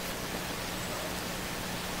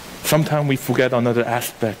 Sometimes we forget another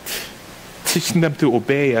aspect. Teaching them to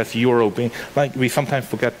obey as you are obeying. Like we sometimes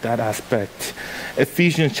forget that aspect.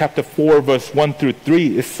 Ephesians chapter 4 verse 1 through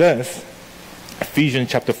 3, it says, Ephesians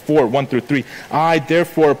chapter 4, 1 through 3, I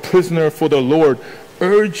therefore, a prisoner for the Lord,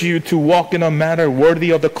 urge you to walk in a manner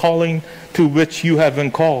worthy of the calling to which you have been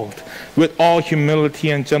called, with all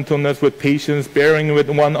humility and gentleness, with patience, bearing with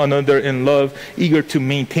one another in love, eager to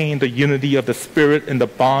maintain the unity of the Spirit in the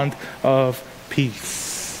bond of peace.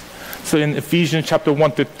 So in Ephesians chapter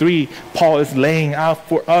 1 to 3, Paul is laying out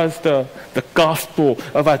for us the gospel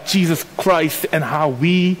about Jesus Christ and how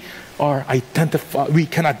we can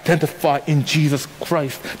identify in Jesus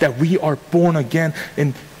Christ, that we are born again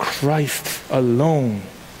in Christ alone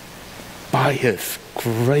by His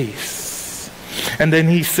grace. And then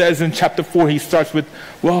he says in chapter 4, he starts with,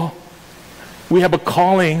 well, we have a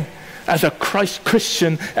calling as a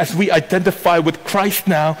Christian, as we identify with Christ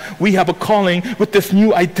now, we have a calling with this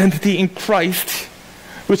new identity in Christ,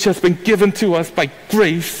 which has been given to us by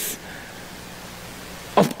grace,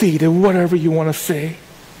 updated, whatever you want to say.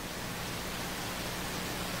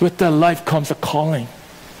 With that life comes a calling.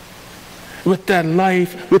 With that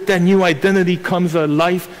life, with that new identity comes a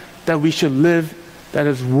life that we should live that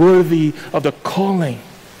is worthy of the calling.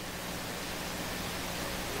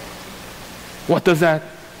 What does that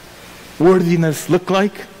worthiness look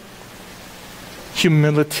like?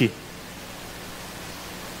 Humility.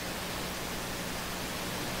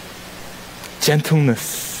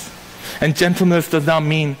 Gentleness. And gentleness does not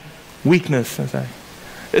mean weakness.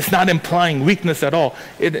 It's not implying weakness at all.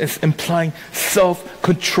 It is implying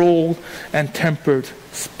self-controlled and tempered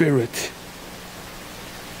spirit.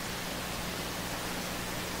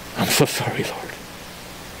 I'm so sorry, Lord.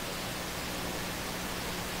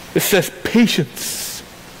 It says patience.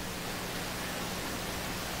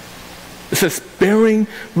 It says bearing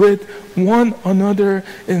with one another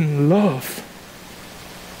in love.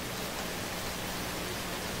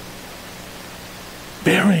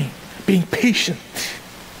 Bearing, being patient,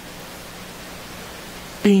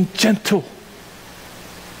 being gentle,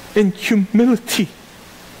 in humility.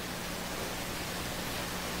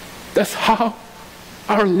 That's how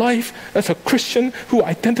our life as a Christian who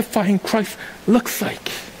identify in Christ looks like.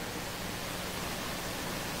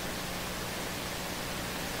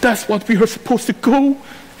 That's what we are supposed to go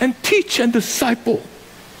and teach and disciple.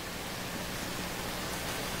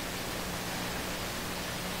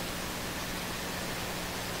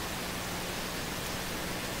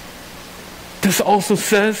 This also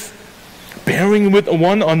says, bearing with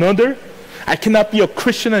one another. I cannot be a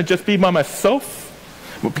Christian and just be by myself.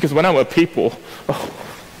 Because when I'm with people,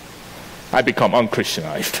 I become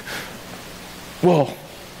unchristianized. Well,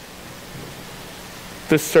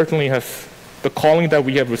 this certainly has, the calling that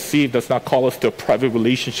we have received does not call us to a private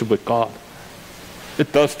relationship with God.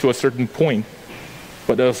 It does to a certain point,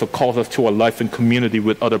 but it also calls us to a life in community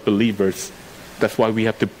with other believers. That's why we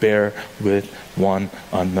have to bear with one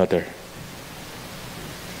another.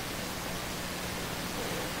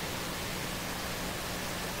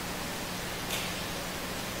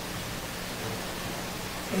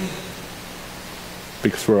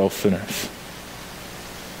 Because we're all sinners.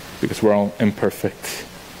 Because we're all imperfect.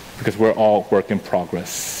 Because we're all work in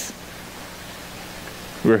progress.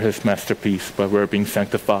 We're His masterpiece, but we're being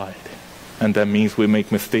sanctified. And that means we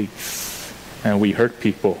make mistakes. And we hurt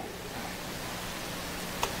people.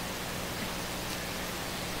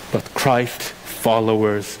 But Christ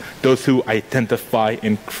followers, those who identify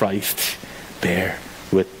in Christ, bear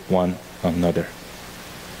with one another.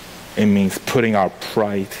 It means putting our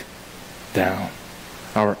pride down,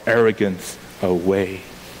 our arrogance away.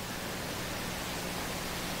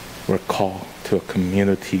 We're called to a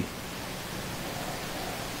community.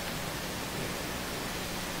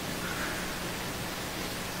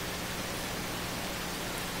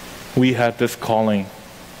 We have this calling.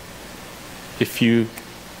 If you,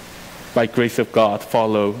 by grace of God,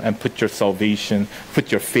 follow and put your salvation,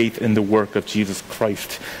 put your faith in the work of Jesus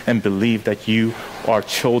Christ, and believe that you are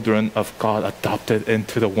children of God, adopted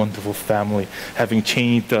into the wonderful family, having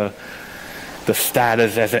changed the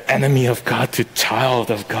status as an enemy of God to child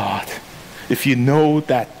of God. If you know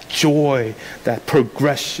that joy, that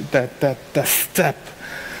progression, that step,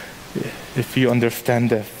 if you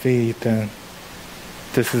understand that faith, then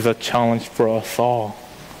this is a challenge for us all.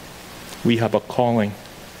 We have a calling.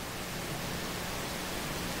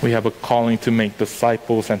 We have a calling to make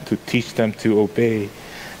disciples and to teach them to obey.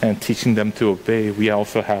 And teaching them to obey, we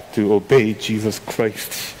also have to obey Jesus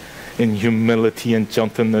Christ in humility and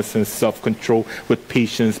gentleness and self-control, with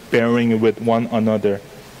patience, bearing with one another,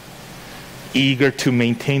 eager to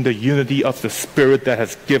maintain the unity of the Spirit that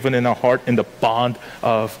has given in our heart in the bond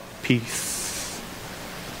of peace.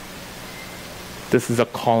 This is a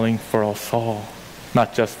calling for us all,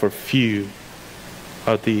 not just for few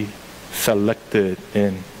of the selected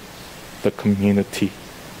in the community.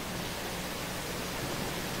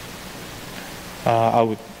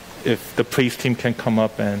 If the praise team can come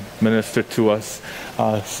up and minister to us.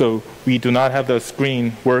 So we do not have the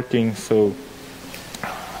screen working, so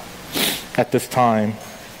at this time,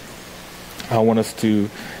 I want us to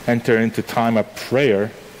enter into time of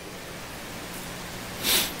prayer.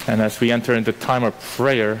 And as we enter into time of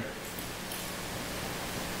prayer,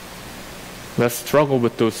 let's struggle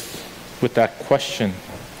with that question.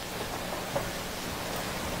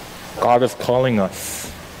 God is calling us.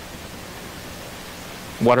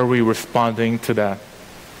 What are we responding to that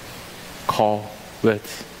call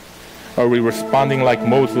with? Are we responding like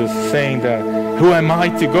Moses, saying that, who am I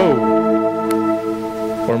to go?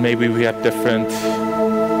 Or maybe we have different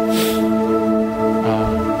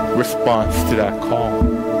response to that call.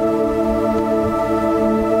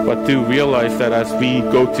 But do realize that as we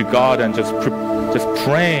go to God and just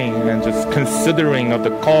praying and just considering of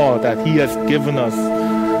the call that He has given us,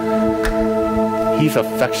 He's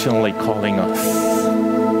affectionately calling us.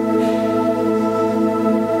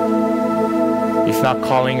 He's not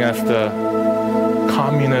calling us the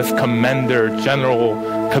communist commander, general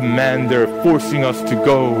commander, forcing us to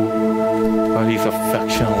go, but He's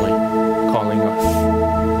affectionately calling us.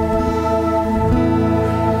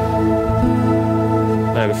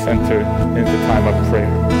 Let us enter into time of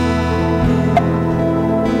prayer.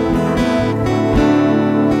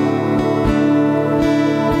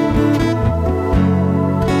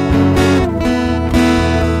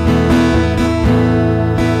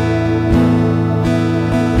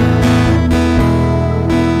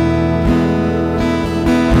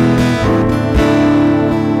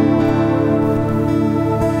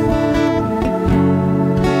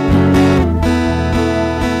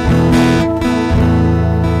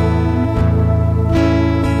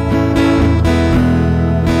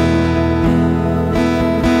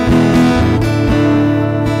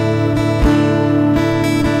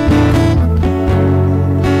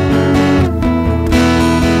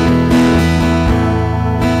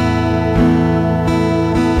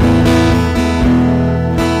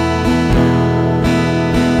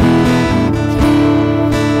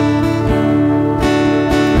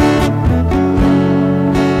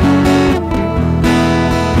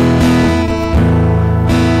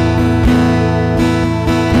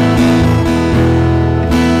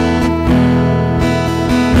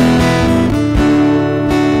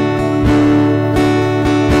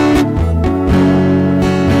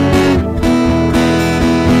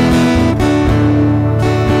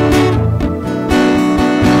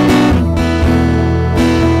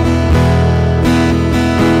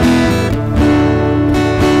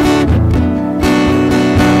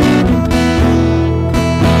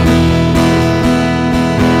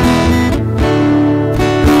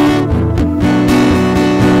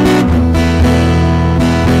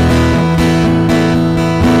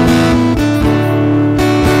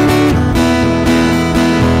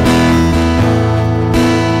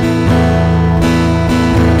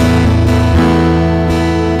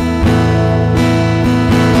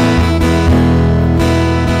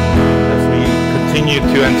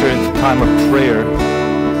 Time of prayer.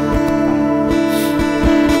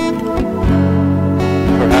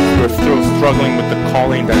 Perhaps we're still struggling with the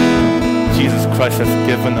calling that Jesus Christ has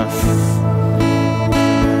given us.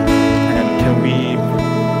 And can we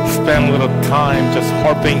spend a little time just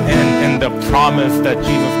harping in the promise that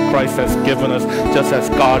Jesus Christ has given us, just as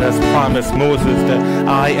God has promised Moses that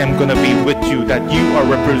I am going to be with you, that you are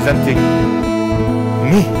representing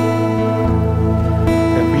me,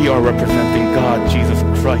 that we are representing God, Jesus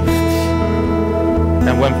Christ.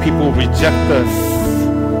 And when people reject us,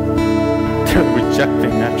 they're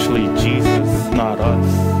rejecting actually Jesus, not us.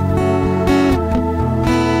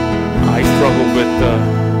 I struggle with the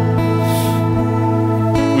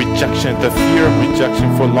rejection, the fear of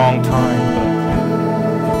rejection for a long time.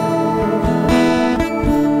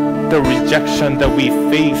 But the rejection that we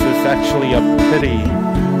face is actually a pity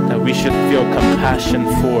that we should feel compassion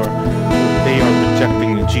for. They are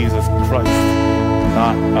rejecting Jesus Christ,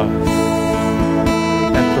 not us.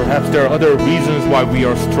 Perhaps there are other reasons why we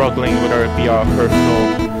are struggling, whether it be our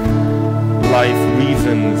personal life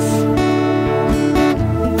reasons.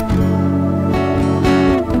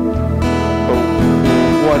 Or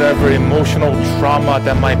whatever emotional trauma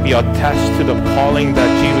that might be attached to the calling that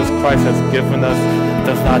Jesus Christ has given us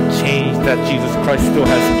does not change that Jesus Christ still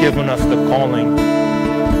has given us the calling.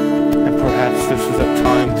 And perhaps this is a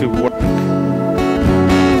time to work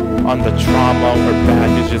on the trauma or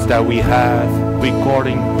baggages that we have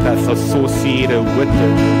regarding that's associated with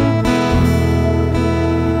it,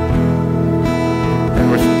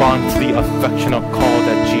 and respond to the affectionate call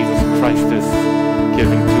that Jesus Christ is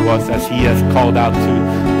giving to us as he has called out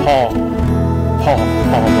to Paul. Paul,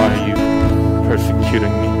 Paul, why are you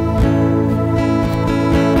persecuting me?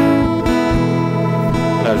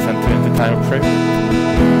 Let us enter into time of prayer.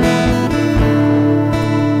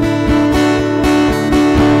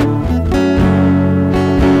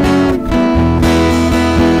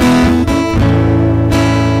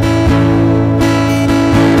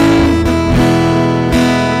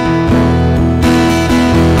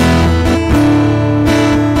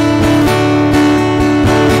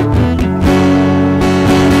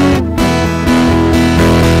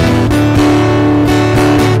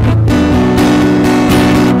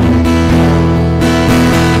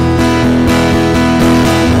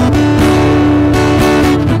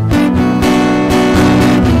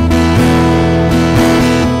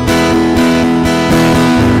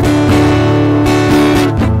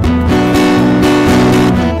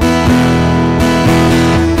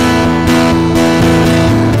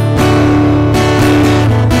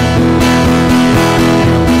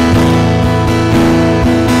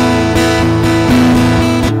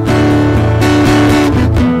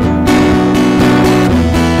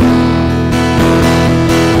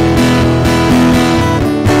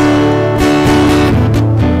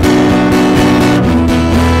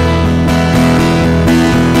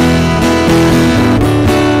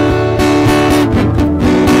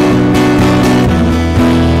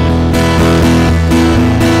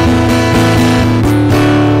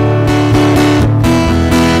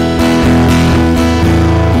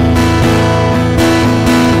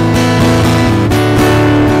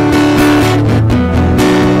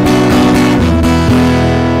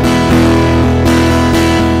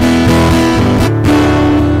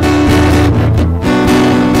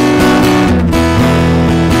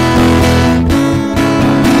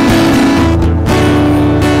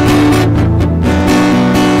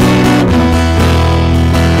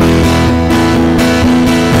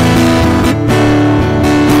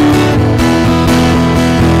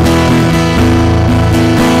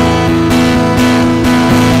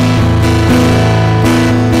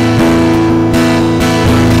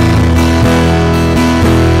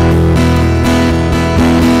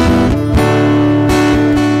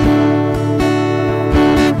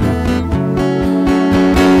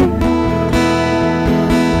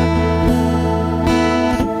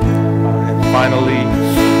 Finally,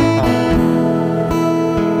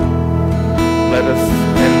 let us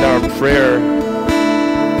end our prayer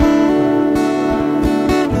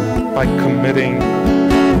by committing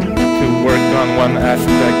to work on one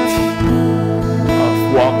aspect of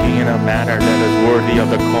walking in a manner that is worthy of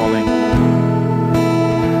the calling.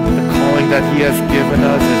 The calling that he has given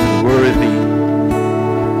us is worthy.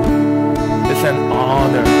 It's an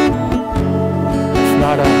honor. It's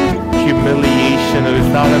not a humiliation, it is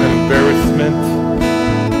not an embarrassment,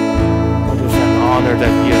 it is an honor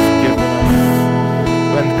that he has given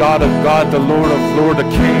us. When God of God, the Lord of Lords, the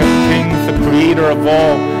King of Kings, the Creator of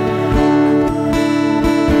all,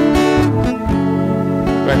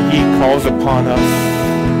 when he calls upon us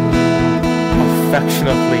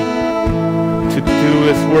affectionately to do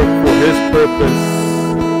his work for his purpose,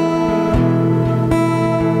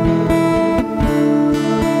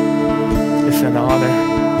 it's an honor.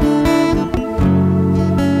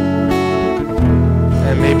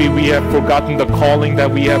 Maybe we have forgotten the calling that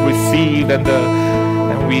we have received, and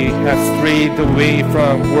we have strayed away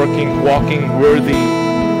from walking worthy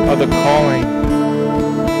of the calling.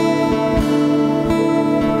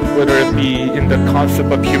 Whether it be in the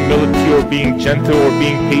concept of humility, or being gentle, or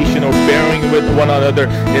being patient, or bearing with one another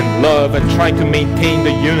in love, and trying to maintain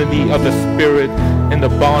the unity of the Spirit in the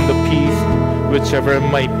bond of peace, whichever it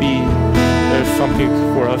might be, there's something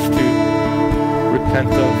for us to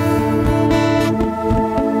repent of.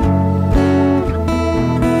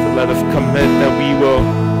 Let us commit that we will,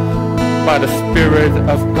 by the Spirit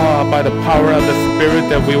of God, by the power of the Spirit,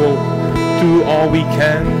 that we will do all we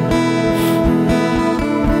can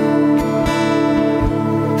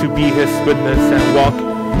to be his witness and walk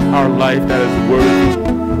our life that is worthy. So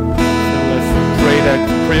let's pray that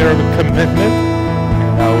prayer of commitment,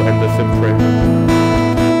 and I will end this in prayer.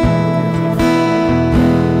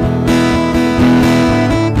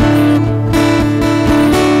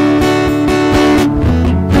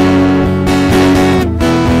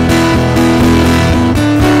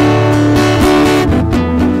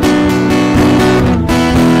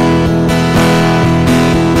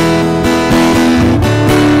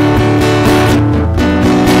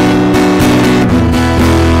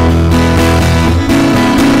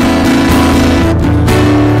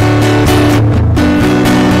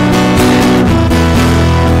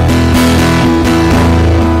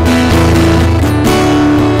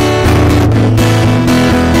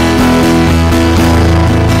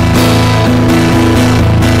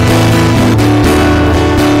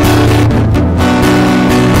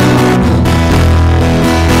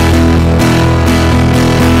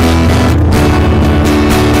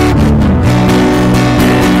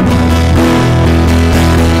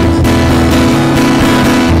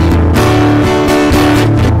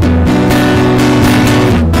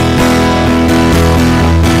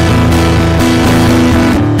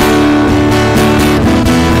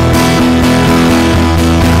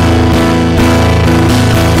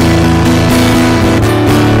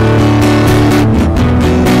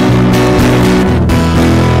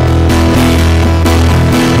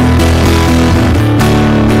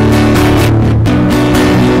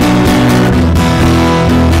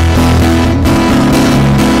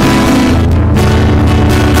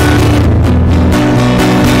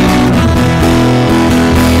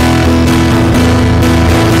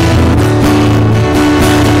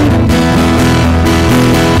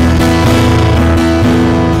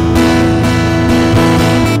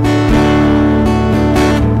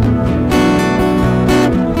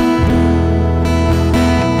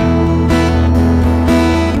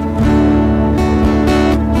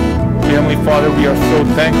 so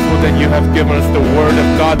thankful that you have given us the Word of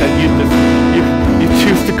God, that you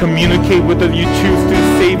choose to communicate with us, you choose to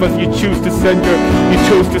save us, you chose to send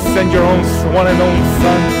your own one and only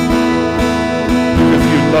Son, because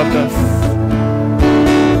you loved us.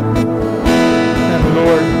 And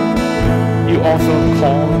Lord, you also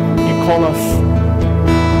call us.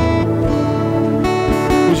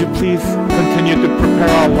 Would you please continue to prepare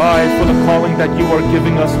our lives for the calling that you are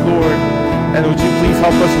giving us, Lord? And would you please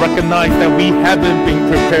help us recognize that we haven't been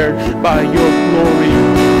prepared by your glory,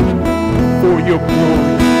 for your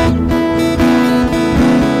glory.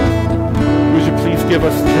 Would you please give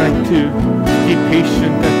us strength to be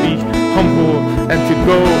patient and be humble and to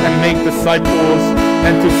go and make disciples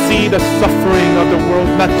and to see the suffering of the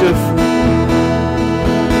world, not just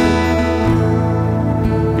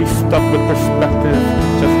be stuck with perspective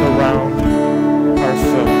just around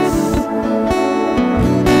ourselves.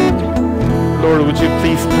 Lord, would you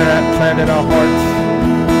please plant in our hearts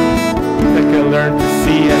that can learn to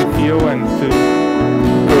see and feel and to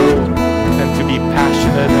grow and to be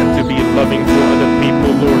passionate and to be loving for other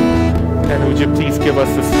people, Lord. And would you please give us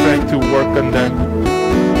the strength to work on them.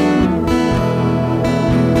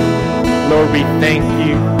 Lord, we thank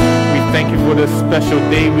you. We thank you for this special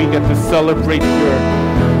day. We get to celebrate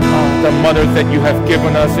the mothers that you have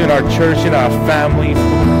given us in our church, in our families.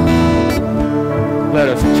 Let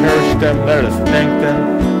us cherish them. Let us thank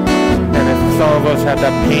them. And if some of us have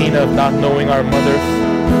that pain of not knowing our mothers,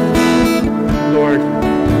 Lord,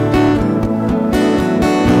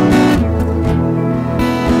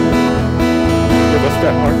 give us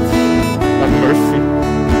that heart of mercy.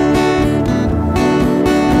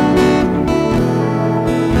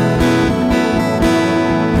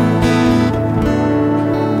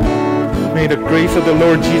 May the grace of the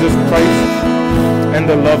Lord Jesus Christ and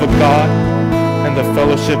the love of God and the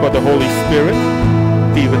fellowship of the Holy Spirit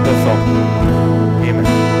be with us all.